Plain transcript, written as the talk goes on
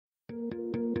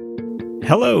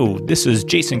Hello, this is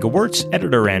Jason Gewirtz,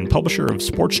 editor and publisher of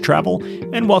Sports Travel,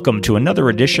 and welcome to another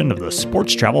edition of the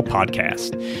Sports Travel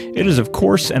Podcast. It is, of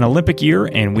course, an Olympic year,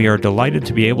 and we are delighted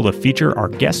to be able to feature our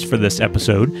guest for this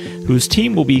episode, whose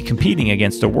team will be competing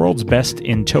against the world's best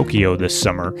in Tokyo this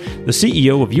summer, the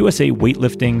CEO of USA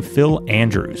Weightlifting, Phil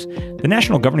Andrews. The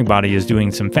national governing body is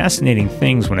doing some fascinating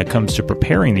things when it comes to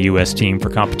preparing the U.S. team for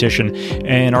competition,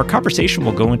 and our conversation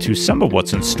will go into some of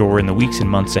what's in store in the weeks and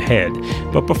months ahead.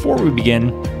 But before we begin,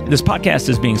 this podcast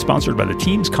is being sponsored by the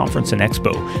Teams Conference and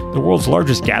Expo, the world's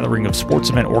largest gathering of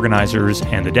sports event organizers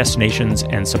and the destinations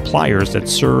and suppliers that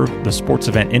serve the sports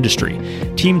event industry.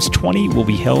 Teams 20 will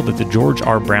be held at the George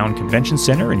R. Brown Convention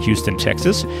Center in Houston,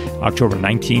 Texas, October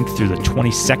 19th through the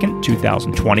 22nd,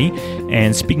 2020.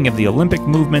 And speaking of the Olympic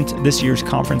movement, this year's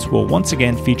conference will once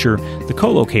again feature the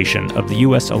co-location of the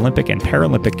U.S. Olympic and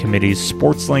Paralympic Committee's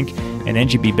SportsLink and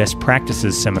NGB Best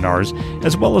Practices seminars,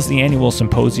 as well as the annual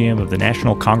symposium of the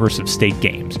National Congress of State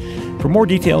Games. For more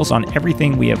details on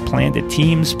everything we have planned at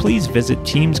Teams, please visit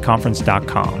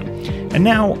teamsconference.com. And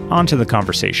now, on to the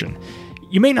conversation.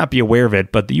 You may not be aware of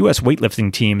it, but the U.S.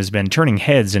 weightlifting team has been turning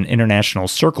heads in international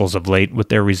circles of late with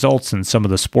their results in some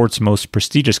of the sport's most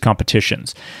prestigious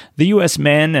competitions. The U.S.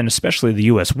 men, and especially the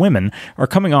U.S. women, are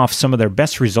coming off some of their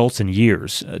best results in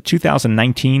years.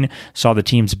 2019 saw the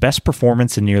team's best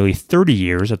performance in nearly 30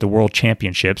 years at the World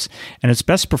Championships, and its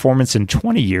best performance in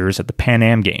 20 years at the Pan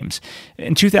Am Games.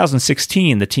 In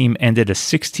 2016, the team ended a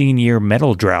 16-year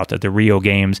medal drought at the Rio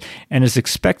Games, and is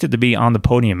expected to be on the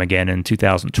podium again in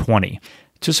 2020.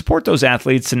 To support those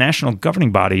athletes, the national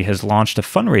governing body has launched a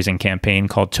fundraising campaign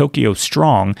called Tokyo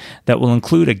Strong that will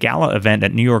include a gala event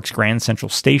at New York's Grand Central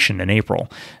Station in April.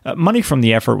 Money from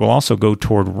the effort will also go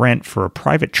toward rent for a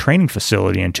private training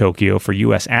facility in Tokyo for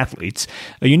U.S. athletes,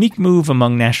 a unique move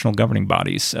among national governing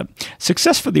bodies.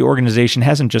 Success for the organization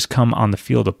hasn't just come on the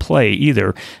field of play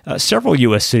either. Several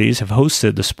U.S. cities have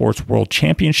hosted the Sports World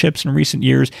Championships in recent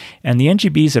years, and the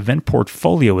NGB's event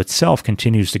portfolio itself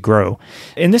continues to grow.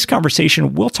 In this conversation,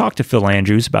 we'll talk to Phil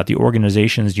Andrews about the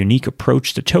organization's unique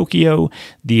approach to Tokyo,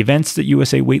 the events that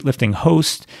USA Weightlifting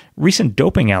hosts, recent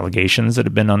doping allegations that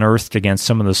have been unearthed against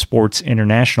some of the sport's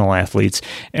international athletes,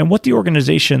 and what the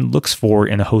organization looks for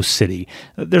in a host city.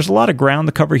 There's a lot of ground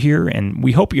to cover here, and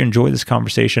we hope you enjoy this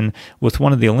conversation with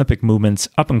one of the Olympic movement's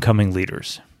up-and-coming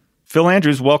leaders. Phil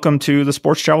Andrews, welcome to the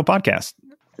Sports Travel Podcast.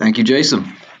 Thank you,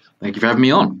 Jason. Thank you for having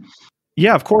me on.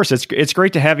 Yeah, of course. It's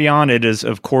great to have you on. It is,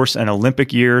 of course, an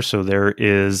Olympic year, so there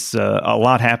is a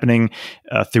lot happening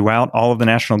throughout all of the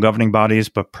national governing bodies,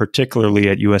 but particularly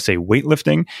at USA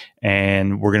Weightlifting.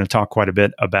 And we're going to talk quite a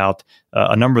bit about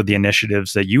a number of the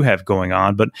initiatives that you have going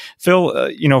on. But Phil,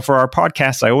 for our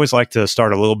podcast, I always like to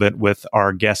start a little bit with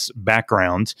our guests'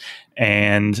 backgrounds,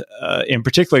 and in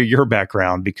particular your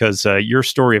background, because your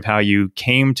story of how you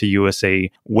came to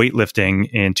USA Weightlifting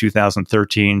in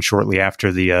 2013, shortly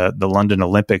after the London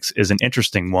Olympics, is an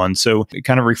interesting one. So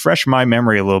kind of refresh my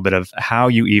memory a little bit of how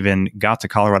you even got to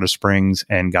Colorado Springs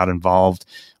and got involved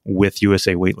with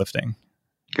USA Weightlifting.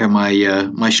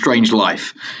 My strange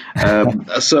life.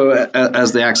 So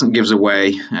as the accent gives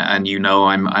away, and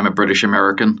I'm a British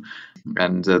American,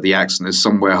 and the accent is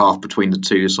somewhere half between the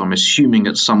two. So I'm assuming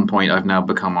at some point I've now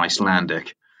become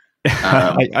Icelandic.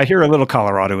 I hear a little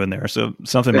Colorado in there, so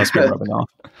something must be rubbing off.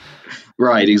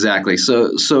 Right, exactly.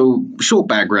 So short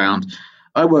background.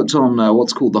 I worked on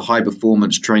what's called the High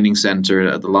Performance Training Center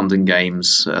at the London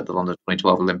Games, at the London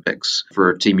 2012 Olympics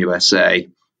for Team USA.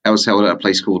 I was held at a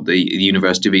place called the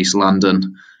University of East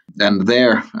London. And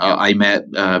there I met,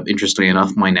 interestingly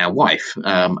enough, my now wife,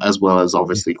 as well as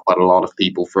obviously quite a lot of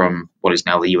people from what is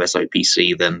now the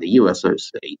USOPC, then the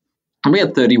USOC. And we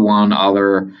had 31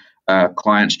 other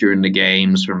clients during the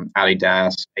games, from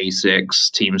Adidas, ASICS,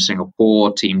 Team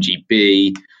Singapore, Team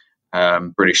GB,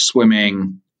 British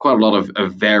Swimming, quite a lot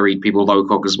of varied people,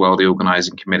 LOCOG as well, the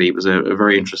organizing committee. It was a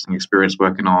very interesting experience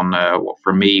working on what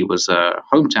for me was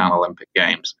hometown Olympic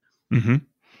Games.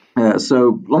 Mm-hmm.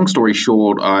 So long story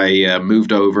short, I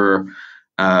moved over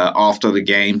after the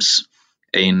games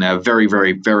in very,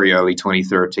 very, very early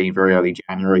 2013, very early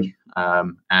January,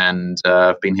 and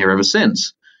I've been here ever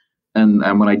since. And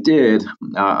when I did,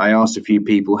 I asked a few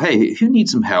people, hey, who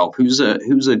needs some help? Who's a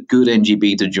good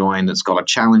NGB to join that's got a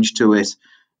challenge to it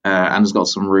and has got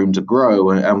some room to grow?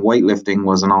 And weightlifting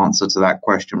was an answer to that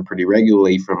question pretty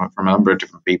regularly from a number of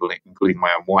different people, including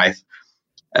my own wife,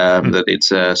 that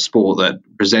it's a sport that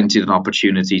presented an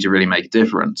opportunity to really make a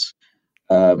difference.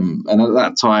 And at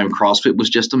that time, CrossFit was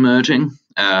just emerging.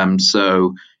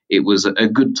 So it was a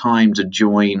good time to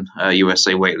join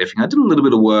USA Weightlifting. I did a little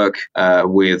bit of work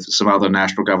with some other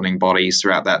national governing bodies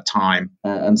throughout that time.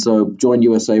 And so joined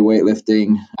USA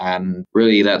Weightlifting, and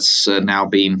really that's now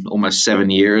been almost 7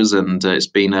 years, and it's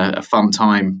been a fun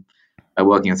time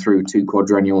working through 2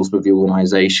 quadrennials with the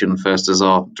organization, first as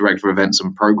our director of events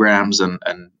and programs, and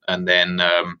then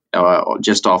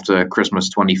just after Christmas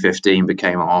 2015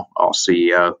 became our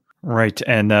CEO. Right.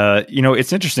 And,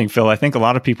 it's interesting, Phil. I think a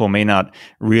lot of people may not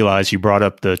realize you brought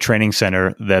up the training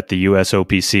center that the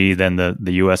USOPC, then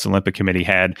the U.S. Olympic Committee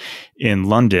had in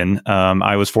London.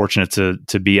 I was fortunate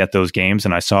to be at those games,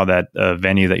 and I saw that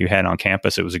venue that you had on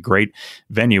campus. It was a great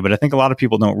venue. But I think a lot of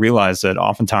people don't realize that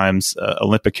oftentimes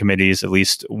Olympic committees, at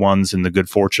least ones in the good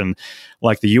fortune,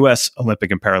 like the U.S. Olympic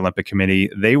and Paralympic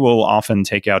Committee, they will often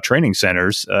take out training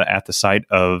centers at the site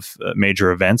of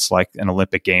major events like an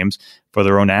Olympic Games for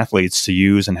their own athletes to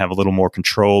use and have a little more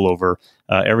control over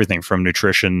everything from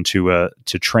nutrition to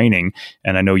training.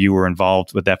 And I know you were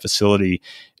involved with that facility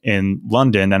in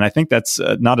London. And I think that's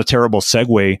not a terrible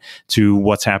segue to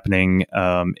what's happening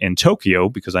in Tokyo,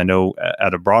 because I know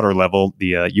at a broader level,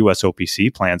 the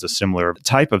USOPC plans a similar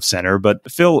type of center.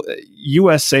 But Phil,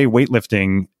 USA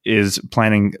Weightlifting is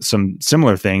planning some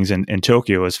similar things in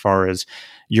Tokyo as far as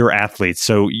your athletes.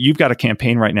 So you've got a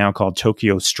campaign right now called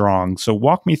Tokyo Strong. So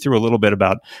walk me through a little bit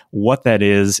about what that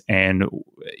is, and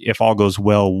if all goes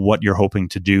well, what you're hoping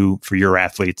to do for your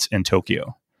athletes in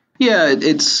Tokyo. Yeah,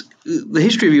 it's the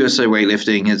history of USA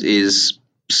Weightlifting is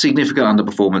significant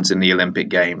underperformance in the Olympic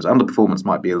Games. Underperformance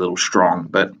might be a little strong,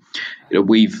 but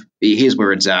here's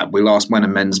where it's at. We last won a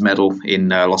men's medal in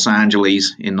Los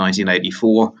Angeles in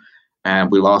 1984.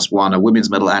 And we last won a women's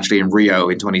medal actually in Rio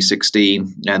in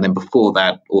 2016. And then before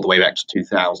that, all the way back to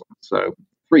 2000. So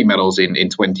 3 medals in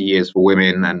 20 years for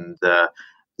women, and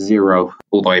 0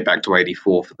 all the way back to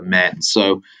 84 for the men.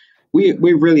 So we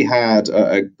really had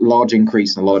a large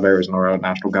increase in a lot of areas in our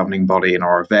national governing body, in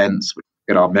our events,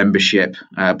 in our membership,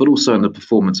 but also in the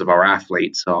performance of our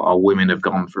athletes. Our women have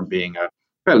gone from being a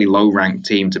fairly low-ranked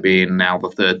team to being now the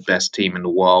 3rd best team in the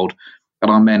world. And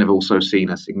our men have also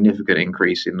seen a significant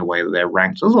increase in the way that they're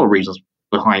ranked. So there's a lot of reasons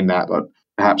behind that, but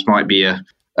perhaps might be a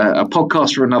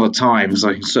podcast for another time, so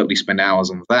I can certainly spend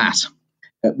hours on that.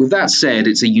 With that said,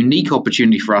 it's a unique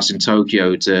opportunity for us in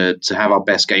Tokyo to have our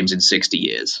best games in 60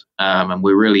 years. And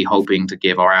we're really hoping to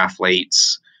give our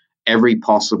athletes every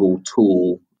possible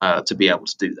tool to be able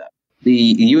to do that.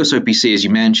 The USOPC, as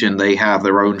you mentioned, they have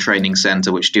their own training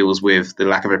center, which deals with the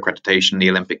lack of accreditation in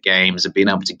the Olympic Games and being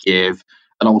able to give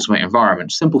an ultimate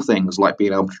environment. Simple things like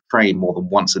being able to train more than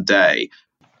once a day.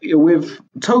 With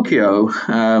Tokyo,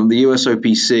 the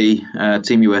USOPC,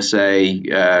 Team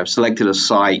USA, selected a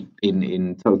site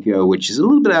in Tokyo, which is a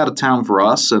little bit out of town for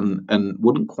us and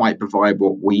wouldn't quite provide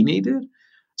what we needed.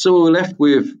 So we were left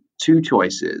with 2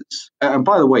 choices. And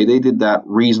by the way, they did that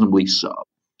reasonably so.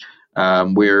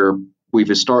 We've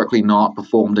historically not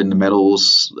performed in the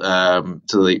medals to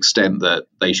the extent that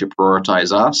they should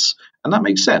prioritize us, and that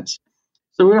makes sense.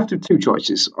 So we have to have 2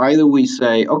 choices. Either we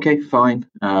say, okay, fine,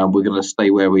 we're going to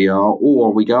stay where we are,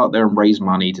 or we go out there and raise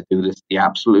money to do this the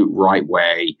absolute right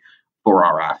way for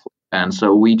our athletes. And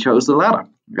so we chose the latter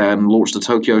and launched the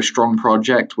Tokyo Strong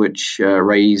project, which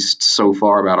raised so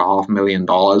far about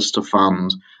 $500,000 to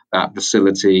fund that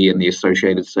facility and the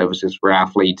associated services for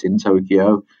athletes in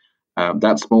Tokyo.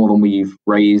 That's more than we've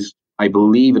raised, I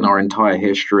believe, in our entire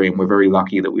history, and we're very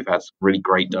lucky that we've had some really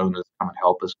great donors come and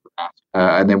help us with that.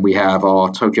 And then we have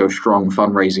our Tokyo Strong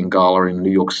fundraising gala in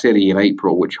New York City in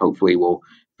April, which hopefully will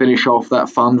finish off that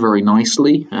fund very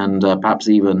nicely, and perhaps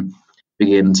even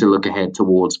begin to look ahead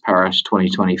towards Paris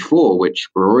 2024, which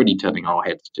we're already turning our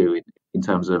heads to in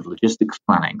terms of logistics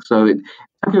planning. So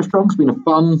Tokyo Strong's been a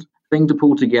fun thing to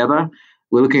pull together.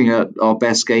 We're looking at our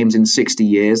best games in 60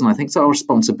 years, and I think it's our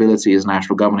responsibility as a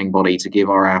national governing body to give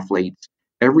our athletes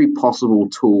every possible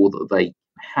tool that they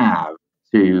have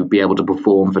to be able to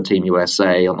perform for Team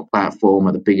USA on the platform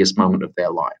at the biggest moment of their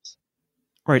lives.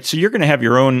 Right. So you're going to have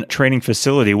your own training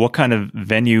facility. What kind of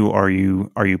venue are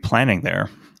you planning there?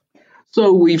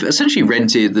 So we've essentially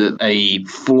rented a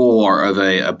floor of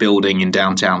a building in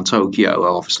downtown Tokyo,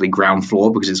 obviously ground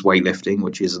floor because it's weightlifting,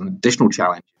 which is an additional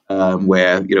challenge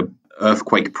where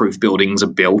earthquake-proof buildings are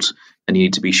built, and you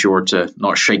need to be sure to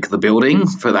not shake the building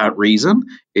for that reason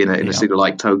in a city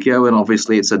like Tokyo. And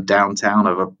obviously, it's a downtown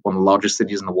of one of the largest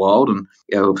cities in the world, and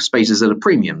spaces at a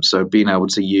premium. So being able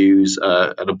to use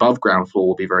an above-ground floor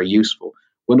will be very useful.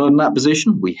 We're not in that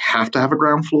position. We have to have a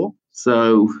ground floor.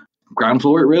 So ground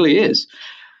floor it really is.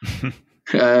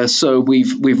 So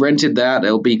we've rented that.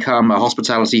 It'll become a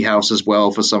hospitality house as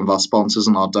well for some of our sponsors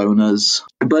and our donors.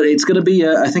 But it's going to be,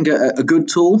 I think, a good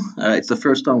tool. It's the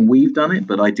first time we've done it,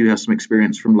 but I do have some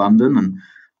experience from London,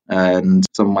 and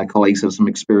some of my colleagues have some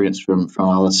experience from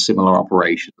other similar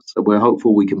operations. So we're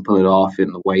hopeful we can pull it off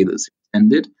in the way that's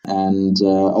intended. And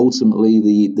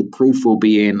ultimately, the proof will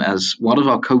be in, as one of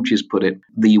our coaches put it,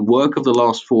 the work of the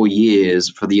last 4 years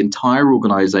for the entire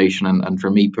organization and for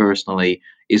me personally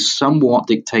is somewhat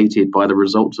dictated by the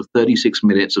results of 36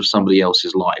 minutes of somebody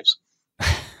else's lives.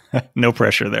 No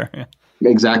pressure there. Yeah.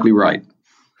 Exactly right.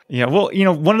 Yeah, well,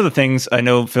 one of the things I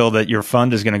know, Phil, that your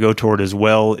fund is going to go toward as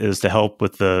well is to help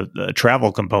with the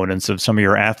travel components of some of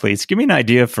your athletes. Give me an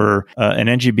idea for an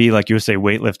NGB like USA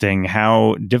Weightlifting,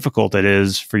 how difficult it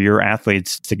is for your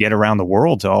athletes to get around the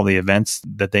world to all the events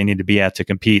that they need to be at to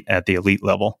compete at the elite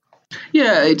level.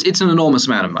 Yeah, it's an enormous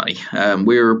amount of money.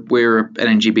 We're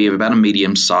an NGB of about a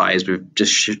medium size. We're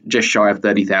just shy of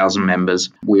 30,000 members.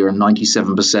 We are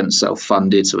 97%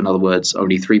 self-funded. So in other words,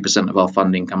 only 3% of our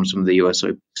funding comes from the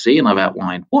USOPC, and I've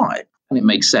outlined why. And it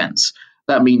makes sense.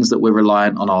 That means that we're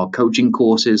reliant on our coaching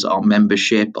courses, our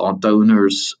membership, our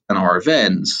donors, and our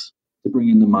events to bring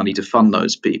in the money to fund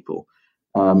those people.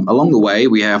 Along the way,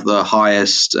 we have the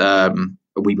highest,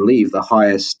 we believe, the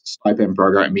highest stipend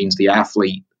program. It means the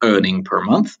athlete earning per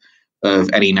month of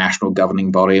any national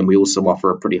governing body, and we also offer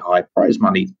a pretty high prize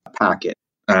money packet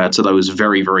to those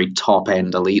very, very top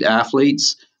end elite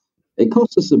athletes. It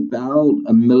costs us about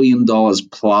 $1 million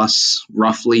plus,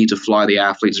 roughly, to fly the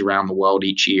athletes around the world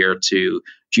each year to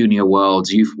Junior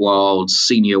Worlds, Youth Worlds,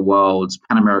 Senior Worlds,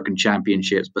 Pan American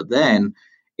Championships. But then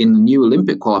in the new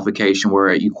Olympic qualification,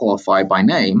 where you qualify by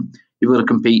name, you've got to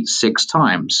compete 6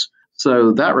 times.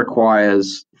 So that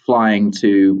requires flying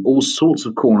to all sorts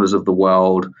of corners of the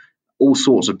world, all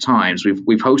sorts of times.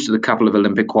 We've hosted a couple of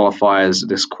Olympic qualifiers,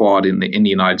 this quad in the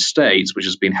United States, which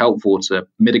has been helpful to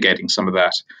mitigating some of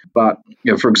that. But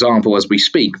for example, as we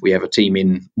speak, we have a team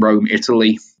in Rome,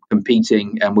 Italy,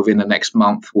 competing, and within the next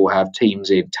month, we'll have teams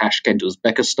in Tashkent,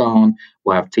 Uzbekistan.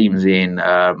 We'll have teams in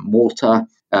Malta.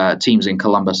 Teams in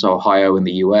Columbus, Ohio, in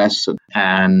the US,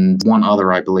 and one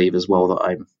other, I believe, as well, that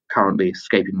I'm currently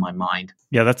escaping my mind.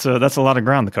 Yeah, that's a lot of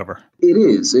ground to cover. It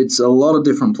is. It's a lot of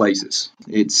different places.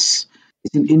 It's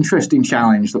an interesting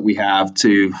challenge that we have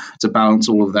to balance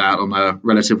all of that on a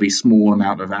relatively small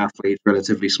amount of athletes,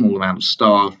 relatively small amount of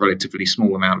staff, relatively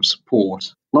small amount of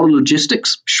support. A lot of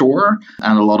logistics, sure,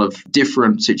 and a lot of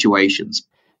different situations.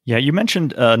 Yeah, you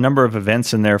mentioned a number of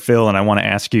events in there, Phil, and I want to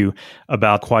ask you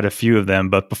about quite a few of them.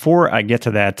 But before I get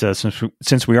to that,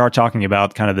 since we are talking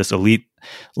about kind of this elite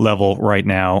level right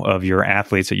now of your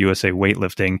athletes at USA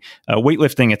Weightlifting,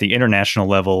 weightlifting at the international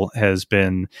level has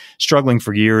been struggling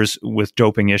for years with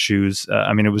doping issues.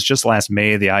 It was just last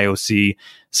May, the IOC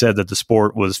said that the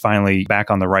sport was finally back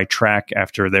on the right track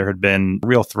after there had been a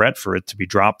real threat for it to be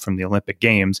dropped from the Olympic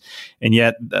Games. And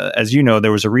yet, as you know,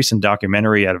 there was a recent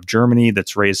documentary out of Germany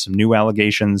that's raised some new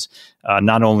allegations,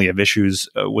 not only of issues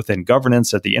within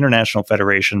governance at the International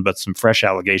Federation, but some fresh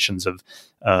allegations of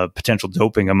potential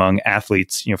doping among athletes,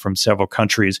 from several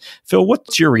countries. Phil,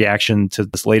 what's your reaction to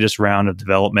this latest round of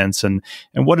developments, and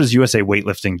what is USA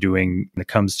Weightlifting doing when it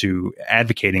comes to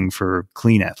advocating for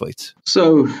clean athletes?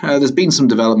 So there's been some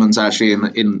developments actually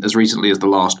in as recently as the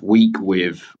last week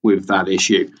with that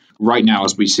issue. Right now,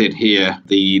 as we sit here,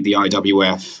 the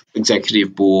IWF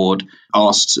Executive Board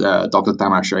asked Dr.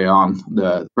 Tamas Shayan,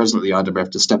 the president of the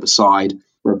IWF, to step aside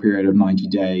for a period of 90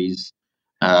 days.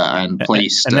 And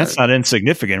placed. And that's not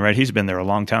insignificant, right? He's been there a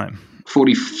long time.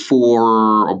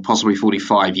 44 or possibly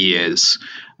 45 years.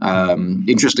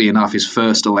 Interestingly enough, his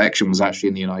first election was actually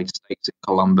in the United States, in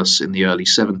Columbus, in the early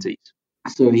 70s.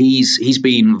 So he's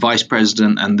been vice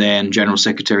president and then general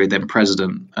secretary, then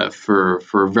president for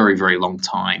a very, very long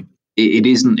time. It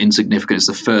isn't insignificant. It's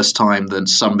the first time that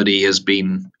somebody has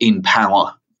been in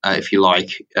power, if you like,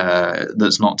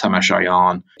 that's not Tamas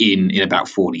Shayan in about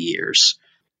 40 years.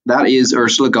 That is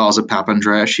Ursula Garza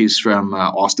Papandreou. She's from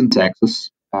Austin, Texas.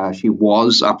 She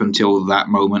was, up until that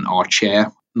moment, our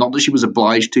chair. Not that she was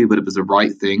obliged to, but it was the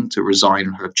right thing to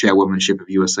resign her chairwomanship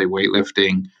of USA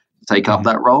Weightlifting to take up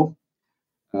that role.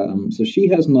 So she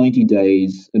has 90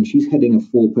 days, and she's heading a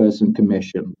 4-person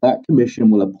commission. That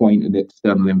commission will appoint an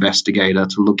external investigator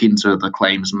to look into the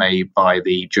claims made by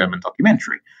the German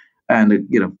documentary. And,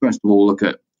 first of all, look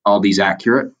at, are these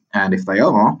accurate? And if they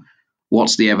are,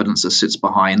 what's the evidence that sits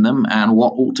behind them, and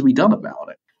what ought to be done about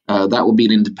it? That will be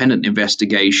an independent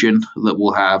investigation that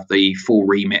will have the full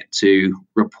remit to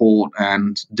report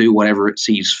and do whatever it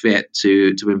sees fit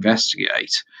to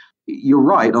investigate. you're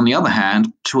right. On the other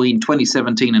hand, between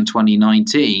 2017 and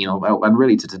 2019, and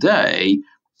really to today,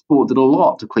 sport did a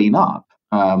lot to clean up.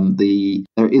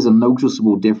 There is a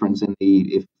noticeable difference in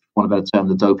if you want a better term,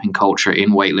 the doping culture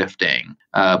in weightlifting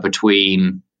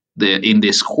in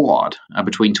this squad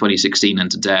between 2016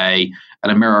 and today. An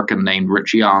American named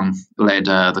Rich Young led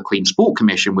the Clean Sport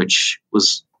Commission, which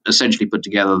was essentially put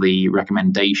together the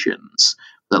recommendations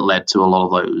that led to a lot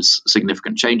of those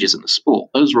significant changes in the sport.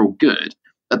 Those are all good.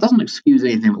 That doesn't excuse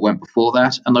anything that went before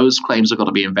that, and those claims have got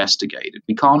to be investigated.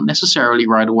 We can't necessarily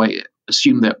right away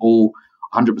assume they're all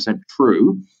 100%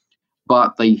 true,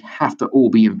 but they have to all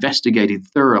be investigated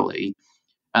thoroughly,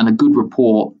 and a good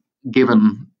report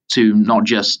given to not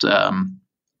just the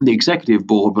executive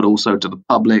board, but also to the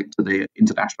public, to the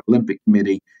International Olympic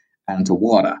Committee, and to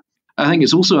WADA. I think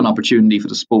it's also an opportunity for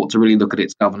the sport to really look at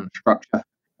its governance structure.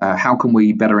 How can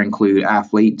we better include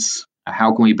athletes?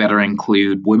 How can we better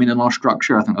include women in our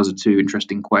structure? I think those are two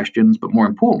interesting questions. But more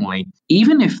importantly,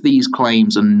 even if these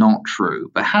claims are not true,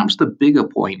 perhaps the bigger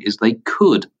point is they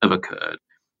could have occurred.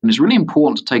 And it's really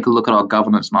important to take a look at our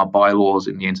governance and our bylaws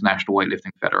in the International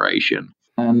Weightlifting Federation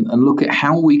and look at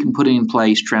how we can put in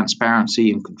place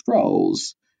transparency and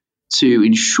controls to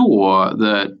ensure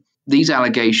that these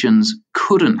allegations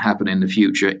couldn't happen in the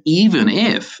future, even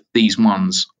if these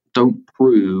ones don't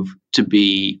prove to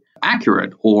be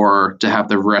accurate or to have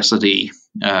the veracity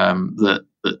that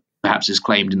perhaps is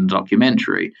claimed in the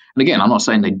documentary. And again, I'm not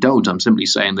saying they don't. I'm simply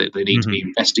saying that they need to be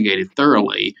investigated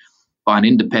thoroughly by an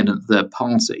independent third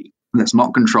party that's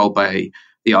not controlled by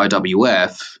the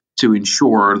IWF to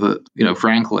ensure that,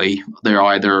 frankly, they're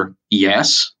either,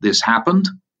 yes, this happened,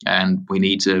 and we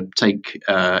need to take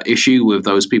issue with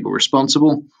those people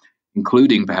responsible,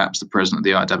 including perhaps the president of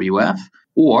the IWF,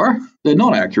 or they're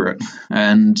not accurate,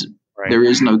 and there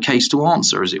is no case to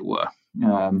answer, as it were.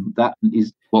 That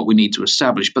is what we need to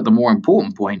establish. But the more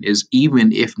important point is,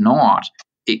 even if not,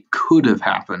 it could have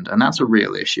happened, and that's a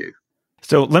real issue.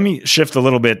 So let me shift a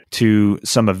little bit to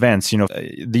some events.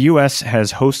 The U.S.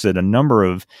 has hosted a number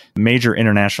of major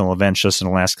international events just in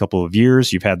the last couple of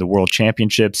years. You've had the World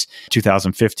Championships,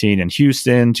 2015 in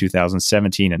Houston,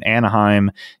 2017 in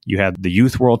Anaheim. You had the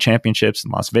Youth World Championships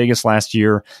in Las Vegas last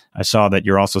year. I saw that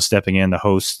you're also stepping in to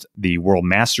host the World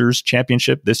Masters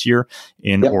Championship this year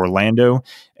in Orlando.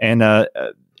 And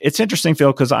it's interesting,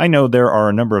 Phil, because I know there are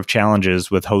a number of challenges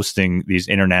with hosting these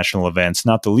international events,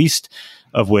 not the least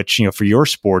of which, for your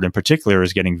sport in particular,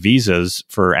 is getting visas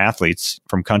for athletes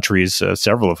from countries,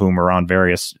 several of whom are on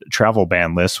various travel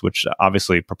ban lists, which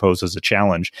obviously proposes a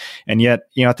challenge. And yet,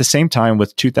 at the same time,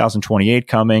 with 2028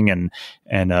 coming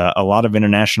and a lot of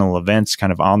international events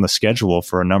kind of on the schedule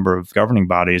for a number of governing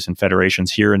bodies and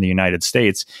federations here in the United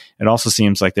States, it also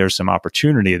seems like there's some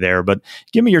opportunity there. But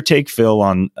give me your take, Phil,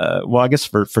 on, I guess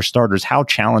for starters, how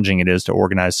challenging it is to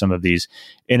organize some of these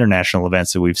international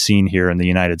events that we've seen here in the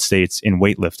United States in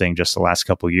weightlifting just the last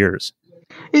couple of years.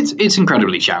 It's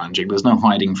incredibly challenging. There's no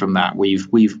hiding from that.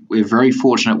 We're very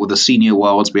fortunate with the Senior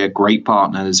Worlds. We had great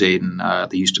partners in the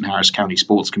Houston Harris County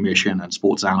Sports Commission and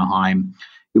Sports Anaheim,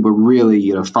 who were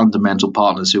really fundamental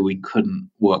partners who we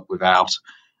couldn't work without.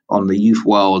 On the Youth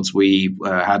Worlds, we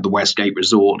had the Westgate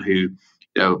Resort, who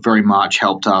very much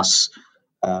helped us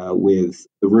with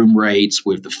the room rates,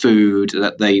 with the food.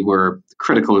 That they were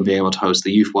critical to be able to host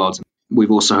the Youth Worlds. We've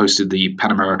also hosted the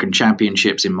Pan American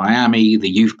Championships in Miami,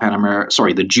 the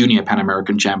Junior Pan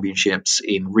American Championships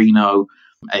in Reno,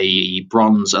 a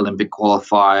bronze Olympic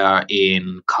qualifier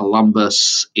in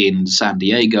Columbus, in San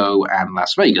Diego, and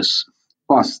Las Vegas,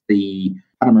 plus the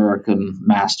Pan American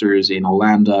Masters in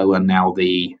Orlando and now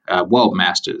the World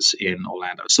Masters in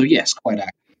Orlando. So yes, quite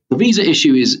active. The visa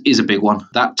issue is a big one.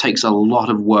 That takes a lot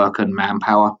of work and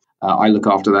manpower. I look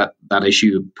after that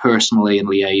issue personally and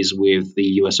liaise with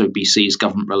the USOPC's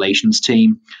government relations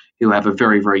team, who have a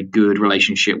very, very good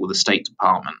relationship with the State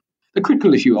Department. The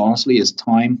critical issue, honestly, is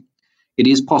time. It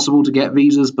is possible to get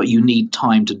visas, but you need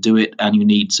time to do it, and you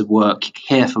need to work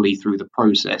carefully through the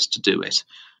process to do it.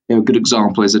 A good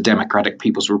example is the Democratic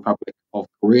People's Republic of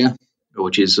Korea,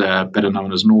 which is better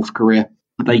known as North Korea.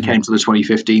 They came to the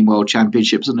 2015 World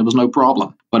Championships, and there was no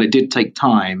problem. But it did take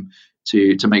time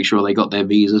to make sure they got their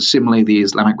visas. Similarly, the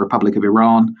Islamic Republic of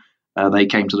Iran, they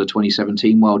came to the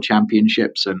 2017 World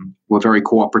Championships and were very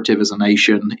cooperative as a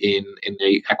nation in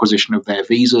the acquisition of their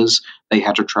visas. They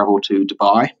had to travel to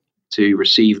Dubai to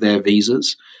receive their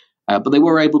visas, but they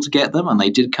were able to get them, and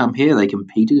they did come here. They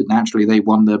competed, and actually they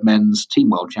won the men's team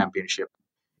World Championship.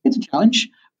 It's a challenge,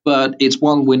 but it's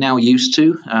one we're now used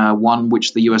to, one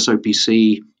which the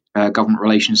USOPC government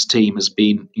relations team has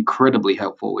been incredibly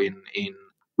helpful in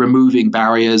removing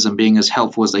barriers and being as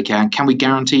helpful as they can. Can we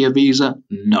guarantee a visa?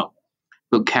 No.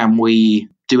 But can we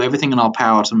do everything in our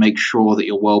power to make sure that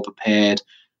you're well prepared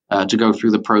to go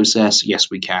through the process? Yes,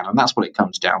 we can. And that's what it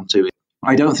comes down to.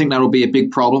 I don't think that'll be a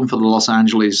big problem for the Los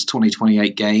Angeles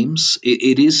 2028 games.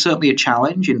 It is certainly a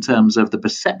challenge in terms of the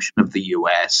perception of the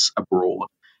US abroad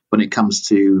when it comes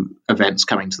to events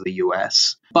coming to the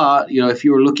US. But, if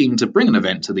you're looking to bring an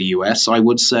event to the US, I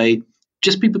would say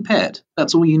just be prepared.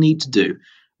 That's all you need to do.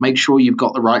 Make sure you've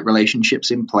got the right relationships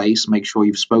in place. Make sure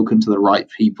you've spoken to the right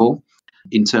people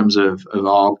in terms of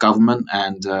our government.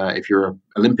 And if you're an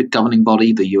Olympic governing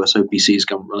body, the USOPC's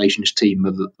government relations team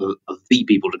are the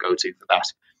people to go to for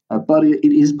that. But it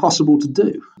is possible to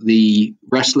do. The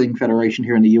Wrestling Federation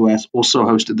here in the US also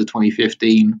hosted the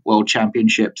 2015 World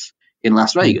Championships in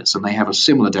Las Vegas, and they have a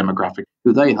similar demographic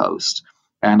who they host.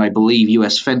 And I believe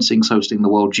US Fencing's hosting the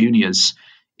World Juniors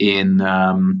in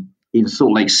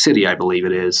Salt Lake City, I believe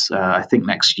it is, I think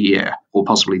next year, or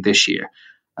possibly this year.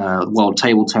 World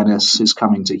Table Tennis is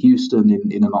coming to Houston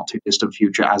in a not too distant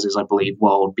future, as is, I believe,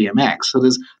 World BMX. So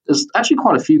there's actually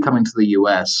quite a few coming to the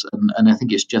US, and I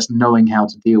think it's just knowing how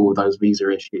to deal with those visa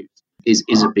issues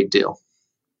is a big deal.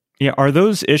 Yeah, are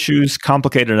those issues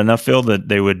complicated enough, Phil, that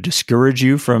they would discourage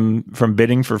you from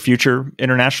bidding for future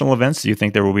international events? Do you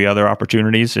think there will be other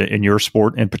opportunities in your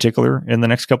sport in particular in the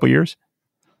next couple of years?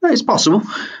 It's possible.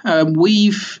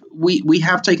 We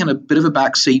have taken a bit of a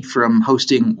backseat from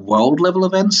hosting world level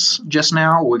events just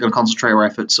now. We're going to concentrate our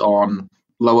efforts on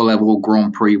lower level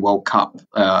Grand Prix, World Cup,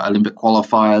 Olympic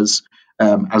qualifiers,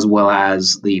 as well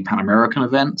as the Pan American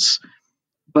events.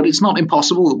 But it's not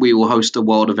impossible that we will host a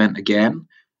world event again.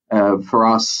 For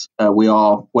us, we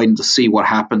are waiting to see what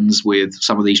happens with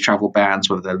some of these travel bans,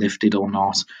 whether they're lifted or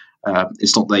not.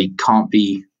 It's not they can't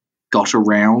be got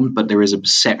around, but there is a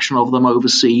perception of them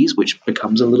overseas, which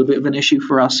becomes a little bit of an issue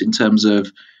for us in terms of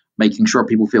making sure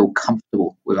people feel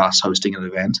comfortable with us hosting an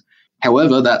event.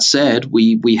 However, that said,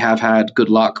 we have had good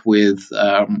luck with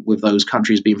those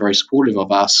countries being very supportive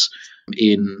of us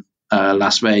in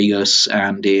Las Vegas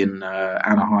and in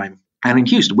Anaheim and in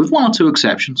Houston, with one or two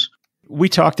exceptions. We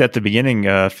talked at the beginning,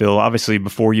 Phil, obviously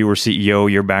before you were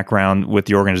CEO, your background with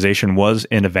the organization was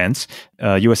in events.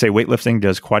 USA Weightlifting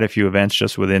does quite a few events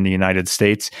just within the United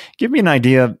States. Give me an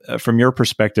idea from your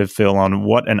perspective, Phil, on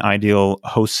what an ideal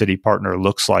host city partner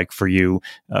looks like for you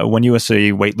when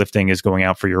USA Weightlifting is going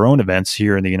out for your own events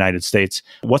here in the United States.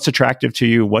 What's attractive to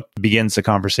you? What begins the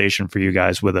conversation for you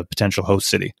guys with a potential host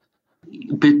city?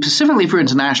 Specifically for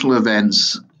international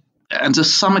events, and to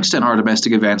some extent our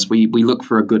domestic events, we look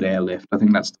for a good airlift. I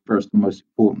think that's the first and most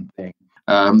important thing.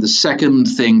 The second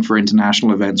thing for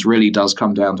international events really does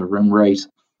come down to room rate.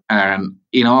 And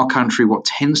in our country, what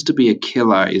tends to be a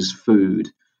killer is food.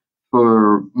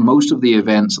 For most of the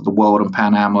events at the World and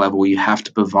Pan Am level, you have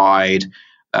to provide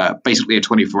basically a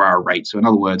 24-hour rate. So in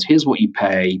other words, here's what you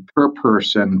pay per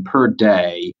person per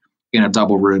day in a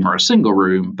double room or a single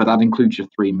room, but that includes your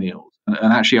 3 meals.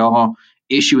 And actually our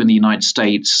issue in the United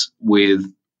States with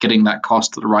getting that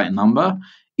cost to the right number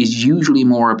is usually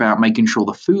more about making sure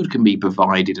the food can be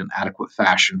provided in adequate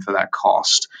fashion for that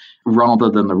cost rather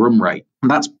than the room rate. And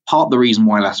that's part of the reason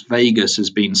why Las Vegas has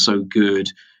been so good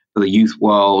for the Youth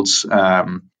Worlds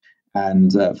and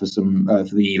for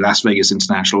the Las Vegas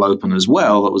International Open as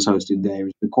well that was hosted there,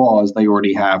 is because they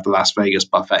already have the Las Vegas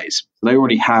buffets. They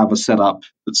already have a setup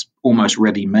that's almost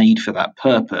ready-made for that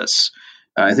purpose.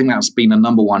 I think that's been the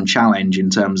number one challenge in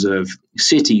terms of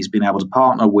cities being able to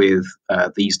partner with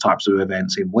these types of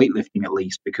events, in weightlifting at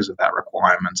least, because of that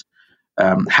requirement,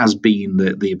 has been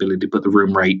the ability to put the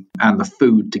room rate and the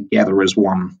food together as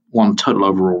one total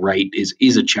overall rate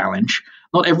is a challenge.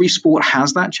 Not every sport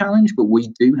has that challenge, but we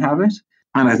do have it.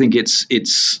 And I think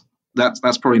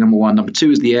that's probably number one. Number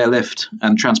two is the airlift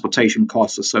and transportation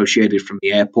costs associated from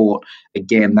the airport.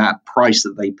 Again, that price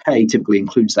that they pay typically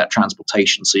includes that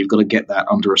transportation. So you've got to get that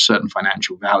under a certain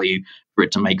financial value for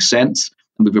it to make sense.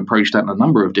 And we've approached that in a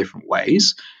number of different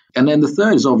ways. And then the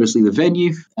third is obviously the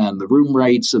venue and the room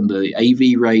rates and the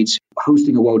AV rates.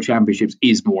 Hosting a World Championships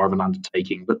is more of an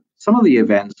undertaking, but some of the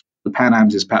events, the Pan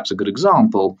Ams is perhaps a good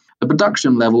example. The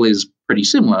production level is pretty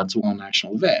similar to our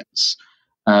national events.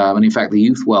 And in fact, the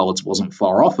Youth Worlds wasn't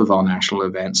far off of our national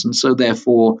events. And so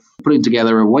therefore, putting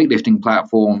together a weightlifting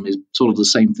platform is sort of the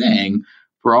same thing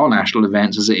for our national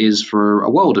events as it is for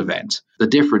a world event. The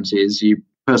difference is the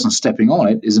person stepping on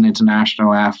it is an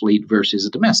international athlete versus a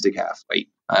domestic athlete.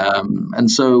 And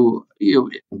so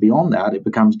beyond that, it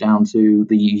becomes down to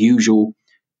the usual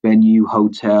venue,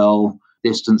 hotel,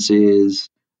 distances,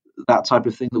 that type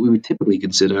of thing that we would typically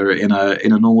consider in a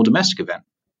normal domestic event.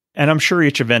 And I'm sure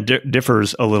each event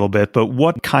differs a little bit, but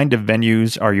what kind of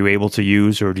venues are you able to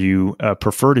use, or do you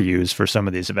prefer to use for some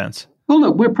of these events? Well,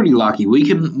 look, we're pretty lucky. We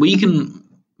can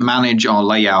manage our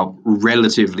layout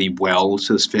relatively well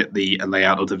to fit the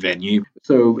layout of the venue.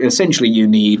 So essentially, you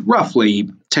need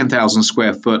roughly 10,000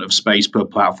 square foot of space per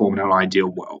platform in an ideal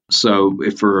world. So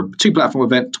if for a 2-platform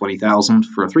event, 20,000;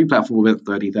 for a 3-platform event,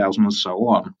 30,000, and so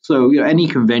on. So any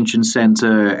convention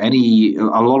center,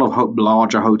 a lot of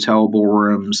larger hotel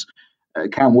ballrooms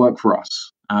can work for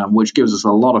us, which gives us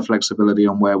a lot of flexibility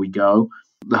on where we go.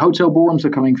 The hotel ballrooms are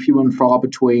coming few and far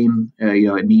between.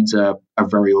 It needs a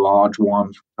very large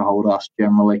one to hold us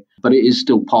generally, but it is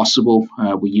still possible.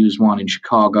 We use one in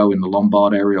Chicago in the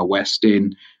Lombard area,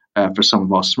 Westin, for some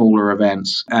of our smaller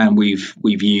events, and we've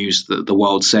used the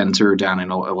World Center down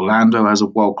in Orlando as a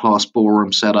world-class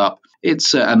ballroom setup.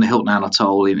 It's and the Hilton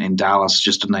Anatole in Dallas,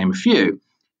 just to name a few.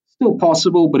 Still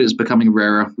possible, but it's becoming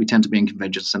rarer. We tend to be in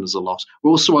convention centers a lot.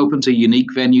 We're also open to unique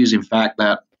venues. In fact,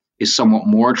 that is somewhat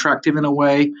more attractive in a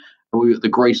way. We were at the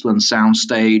Graceland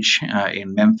Soundstage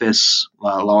in Memphis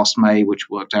last May, which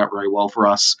worked out very well for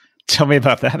us. Tell me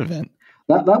about that event.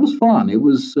 That was fun. It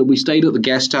was we stayed at the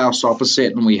guest house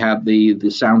opposite, and we had the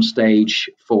soundstage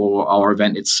for our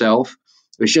event itself.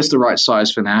 It was just the right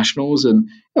size for nationals, and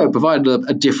it provided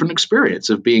a different experience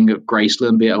of being at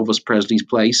Graceland, be at Elvis Presley's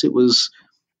place. It was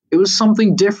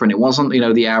something different. It wasn't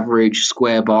the average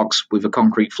square box with a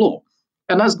concrete floor.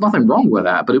 And there's nothing wrong with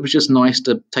that, but it was just nice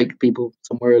to take people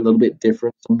somewhere a little bit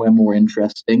different, somewhere more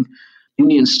interesting.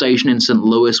 Union Station in St.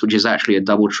 Louis, which is actually a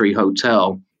DoubleTree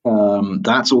hotel,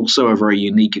 that's also a very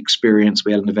unique experience.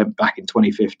 We had an event back in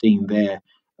 2015 there.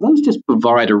 Those just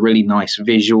provide a really nice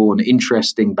visual and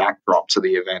interesting backdrop to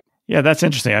the event. Yeah, that's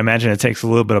interesting. I imagine it takes a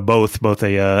little bit of both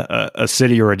a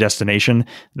city or a destination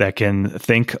that can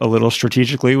think a little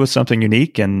strategically with something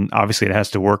unique, and obviously it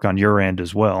has to work on your end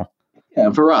as well. Yeah,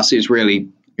 and for us, it's really,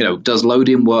 does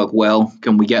load-in work well?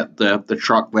 Can we get the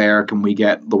truck there? Can we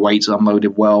get the weights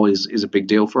unloaded well is a big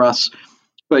deal for us.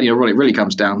 But, what it really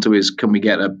comes down to is, can we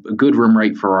get a good room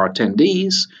rate for our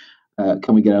attendees?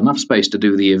 Can we get enough space to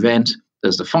do the event?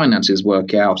 Does the finances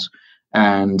work out?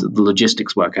 And the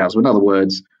logistics work out? So in other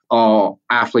words, our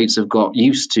athletes have got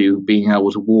used to being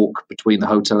able to walk between the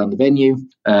hotel and the venue,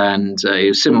 and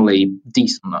similarly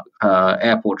decent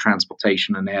airport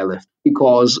transportation and airlift,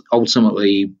 because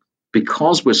ultimately,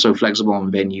 because we're so flexible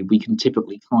on venue, we can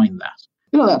typically time that.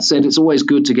 That said, it's always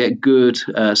good to get good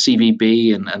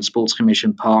CVB and Sports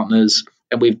Commission partners,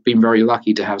 and we've been very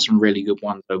lucky to have some really good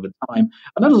ones over time.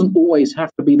 And that doesn't always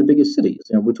have to be the biggest cities.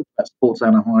 We're talking about Sports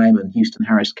Anaheim and Houston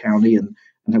Harris County and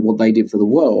what they did for the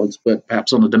Worlds, but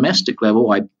perhaps on a domestic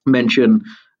level, I mention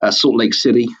Salt Lake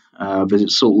City,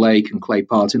 visit Salt Lake and Clay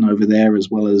Parton over there, as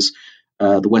well as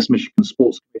the West Michigan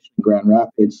Sports Commission in Grand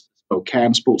Rapids,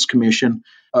 Spokane Sports Commission,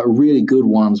 really good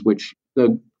ones which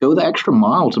go the extra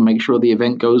mile to make sure the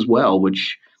event goes well,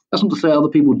 which that's not to say other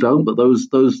people don't, but those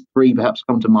three perhaps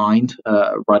come to mind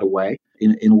right away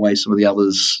in a way some of the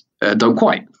others don't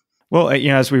quite. Well,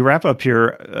 as we wrap up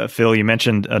here, Phil, you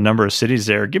mentioned a number of cities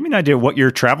there. Give me an idea of what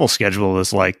your travel schedule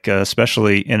is like,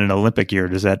 especially in an Olympic year.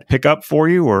 Does that pick up for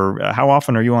you, or how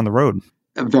often are you on the road?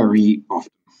 Very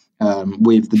often.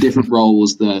 With the different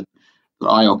roles that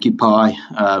I occupy,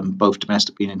 both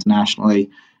domestically and internationally,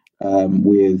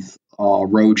 with our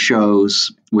road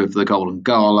shows, with the Golden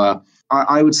Gala,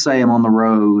 I would say I'm on the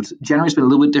road. January has been a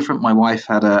little bit different. My wife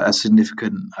had a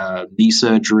significant knee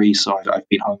surgery, so I've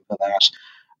been home for that.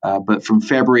 But from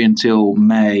February until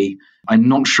May, I'm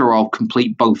not sure I'll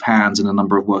complete both hands in a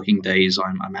number of working days.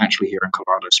 I'm actually here in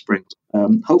Colorado Springs.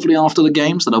 Hopefully after the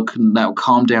games, that'll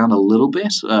calm down a little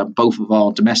bit. Both of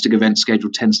our domestic event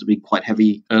schedule tends to be quite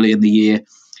heavy early in the year.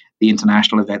 The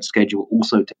international event schedule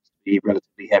also tends to be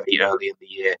relatively heavy early in the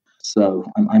year.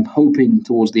 So I'm hoping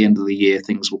towards the end of the year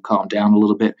things will calm down a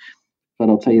little bit. But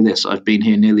I'll tell you this, I've been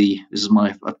here this is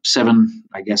my 7,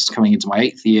 I guess, coming into my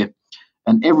 8th year.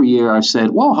 And every year I've said,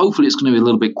 well, hopefully it's going to be a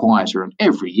little bit quieter. And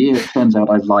every year it turns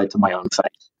out I've lied to my own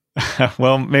face.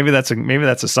 Well, maybe that's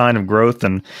a sign of growth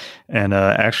and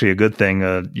actually a good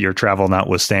thing, your travel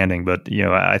notwithstanding. But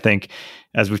I think,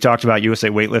 as we've talked about, USA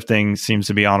Weightlifting seems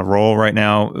to be on a roll right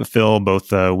now, Phil,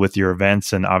 both with your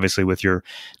events and obviously with your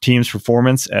team's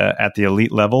performance at the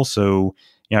elite level. So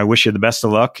I wish you the best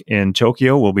of luck in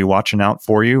Tokyo. We'll be watching out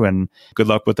for you, and good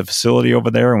luck with the facility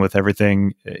over there and with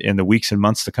everything in the weeks and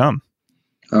months to come.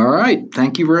 All right.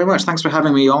 Thank you very much. Thanks for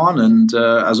having me on. And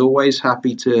as always,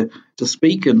 happy to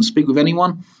speak with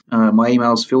anyone. My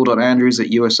email is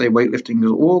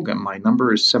phil.andrews@usaweightlifting.org, and my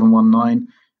number is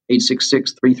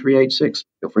 719-866-3386.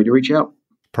 Feel free to reach out.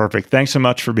 Perfect. Thanks so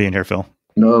much for being here, Phil.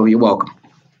 No, you're welcome.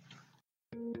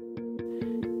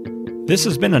 This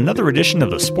has been another edition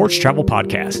of the Sports Travel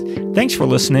Podcast. Thanks for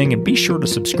listening, and be sure to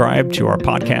subscribe to our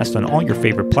podcast on all your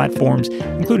favorite platforms,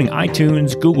 including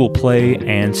iTunes, Google Play,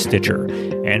 and Stitcher.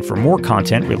 And for more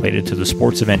content related to the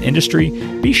sports event industry,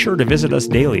 be sure to visit us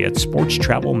daily at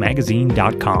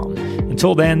sportstravelmagazine.com.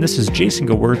 Until then, this is Jason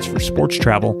Gewirtz for Sports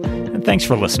Travel, and thanks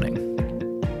for listening.